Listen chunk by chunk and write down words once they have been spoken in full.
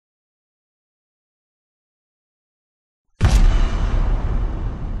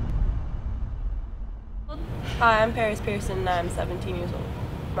Hi, I'm Pearson and I'm 17 years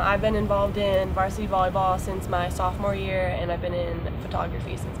old. I've been involved in varsity volleyball since my sophomore year, and I've been in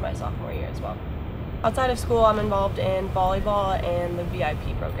photography since my sophomore year as well. Outside of school, I'm involved in volleyball and the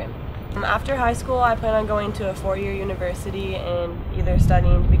VIP program. After high school, I plan on going to a 4-year university and either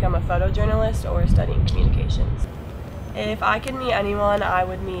studying to become a photojournalist or studying communications. If I could meet anyone, I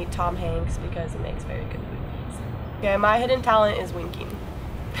would meet Tom Hanks because he makes very good movies. Okay, my hidden talent is winking.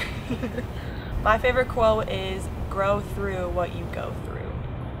 My favorite quote is, "Grow through what you go through."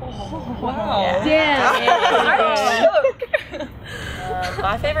 Oh, wow. Yeah.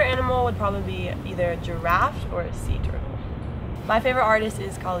 My favorite animal would probably be either a giraffe or a sea turtle. My favorite artist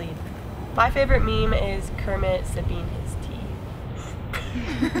is Khalid. My favorite meme is Kermit sipping his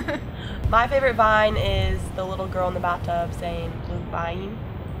tea. My favorite vine is the little girl in the bathtub saying, "Luke buying."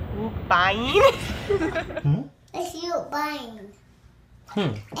 Luke buying? It's you buying.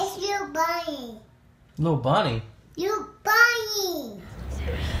 It's you buying. Little bunny. You buying.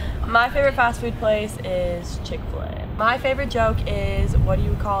 My favorite fast food place is Chick-fil-A. My favorite joke is, what do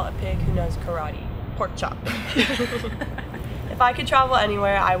you call a pig who knows karate? Pork chop. If I could travel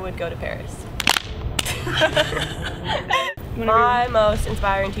anywhere, I would go to Paris. My most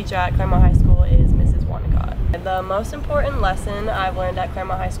inspiring teacher at Claremont High School is Mrs. Wanacott. The most important lesson I've learned at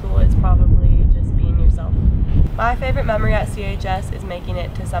Claremont High School is probably just being yourself. My favorite memory at CHS is making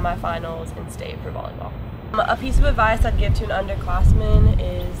it to semifinals in state for volleyball. A piece of advice I'd give to an underclassman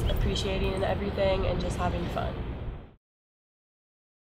is appreciating everything and just having fun.